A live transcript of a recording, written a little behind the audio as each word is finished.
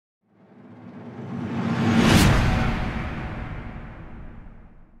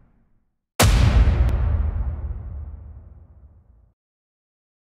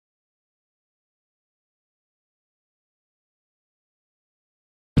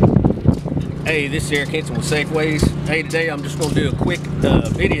Hey, this is Eric Henson with SafeWaze. Hey, today I'm just going to do a quick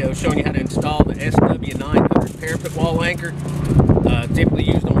video showing you how to install the SW900 Parapet Wall Anchor. Typically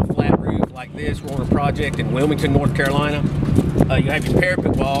used on a flat roof like this. We're on a project in Wilmington, North Carolina. You have your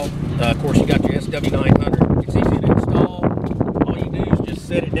parapet wall. Of course, you got your SW900. It's easy to install. All you do is just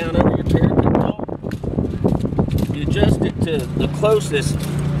set it down over your parapet wall. You adjust it to the closest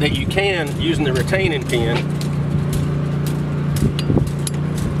that you can using the retaining pin.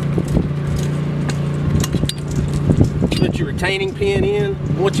 Put your retaining pin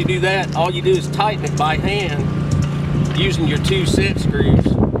in. Once you do that, all you do is tighten it by hand using your two set screws,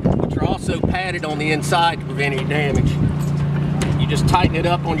 which are also padded on the inside to prevent any damage. You just tighten it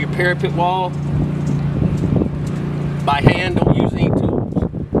up on your parapet wall by hand, don't use any tools.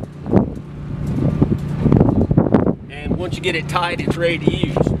 And once you get it tight, it's ready to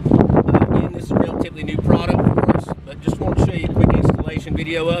use. Again, this is a relatively new product for us, but just want to show you a quick installation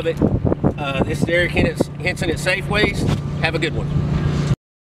video of it. This is Eric Henson at SafeWaze. Have a good one.